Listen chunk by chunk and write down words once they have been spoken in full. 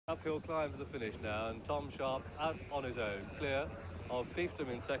Uphill climb to the finish now, and Tom Sharp out on his own, clear of Fiefdom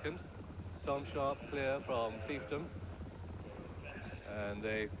in second. Tom Sharp clear from Fiefdom, and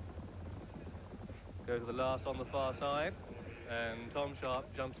they go to the last on the far side, and Tom Sharp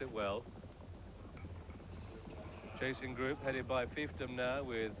jumps it well. Chasing group headed by Fiefdom now,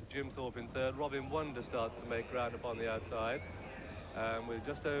 with Jim Thorpe in third. Robin Wonder starts to make ground upon the outside, and with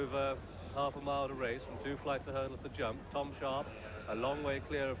just over half a mile to race and 2 flights of hurdles to jump, Tom Sharp a long way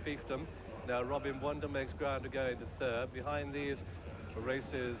clear of Fiefdom. Now Robin Wonder makes ground to go into third. Behind these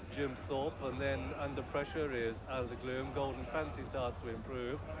races Jim Thorpe, and then under pressure is Out of the Gloom. Golden Fancy starts to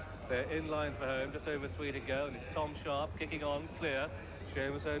improve. They're in line for home, just over 3 to go, and it's Tom Sharp kicking on clear.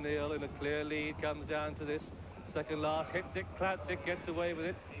 Seamus O'Neill in a clear lead, comes down to this second last, hits it, clouts it, gets away with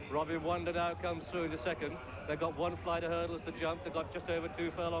it. Robin Wonder now comes through into second. They've got 1 flight of hurdles to jump. They've got just over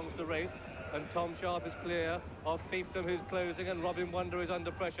 2 furlongs to race, and Tom Sharp is clear of Fiefdom, who's closing, and Robin Wonder is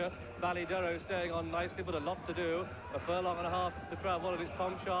under pressure. Ballydurrow staying on nicely, but a lot to do. A furlong and a half to travel, and it's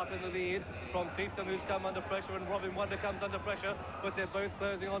Tom Sharp in the lead from Fiefdom, who's come under pressure, and Robin Wonder comes under pressure, but they're both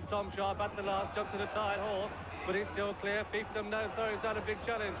closing on Tom Sharp at the last. Jumps in a tired horse, but he's still clear. Fiefdom now throws down a big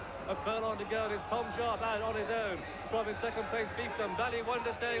challenge. A furlong to go, and it's Tom Sharp out on his own. From in second place, Fiefdom. Bally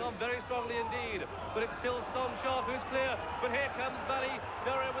Wonder staying on very strongly indeed, but it's still Tom Sharp who's clear. But here comes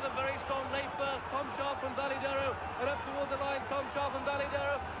Ballydurrow with a very strong late burst. Tom Sharp from Ballydurrow, and up towards the line, Tom Sharp and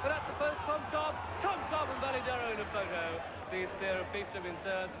Ballydurrow, and at the post, Tom Sharp and Ballydurrow in a photo. These clear of Fiefdom in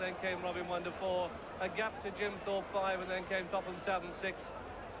third, and then came Robin Wonder 4. A gap to Jim Thorpe 5, and then came Topham 7, 6.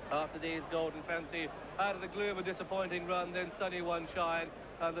 After these, Golden Fancy Out of the Gloom, a disappointing run, then Sunny One Shine,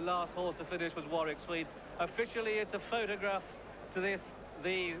 and the last horse to finish was Warwick Sweet. Officially, it's a photograph to this,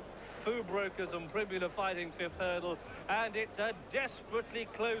 the Foo Brokers and Primula fighting 5th hurdle, and it's a desperately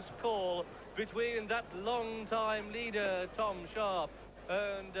close call between that long-time leader, Tom Sharp,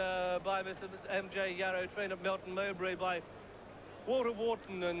 and by Mr. M.J. Yarrow, trained at Melton Mowbray by Walter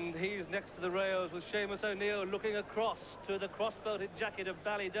Wharton, and he's next to the rails with Seamus O'Neill looking across to the cross-belted jacket of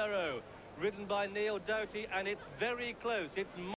Ballydurrow, ridden by Neil Doughty, and it's very close. It's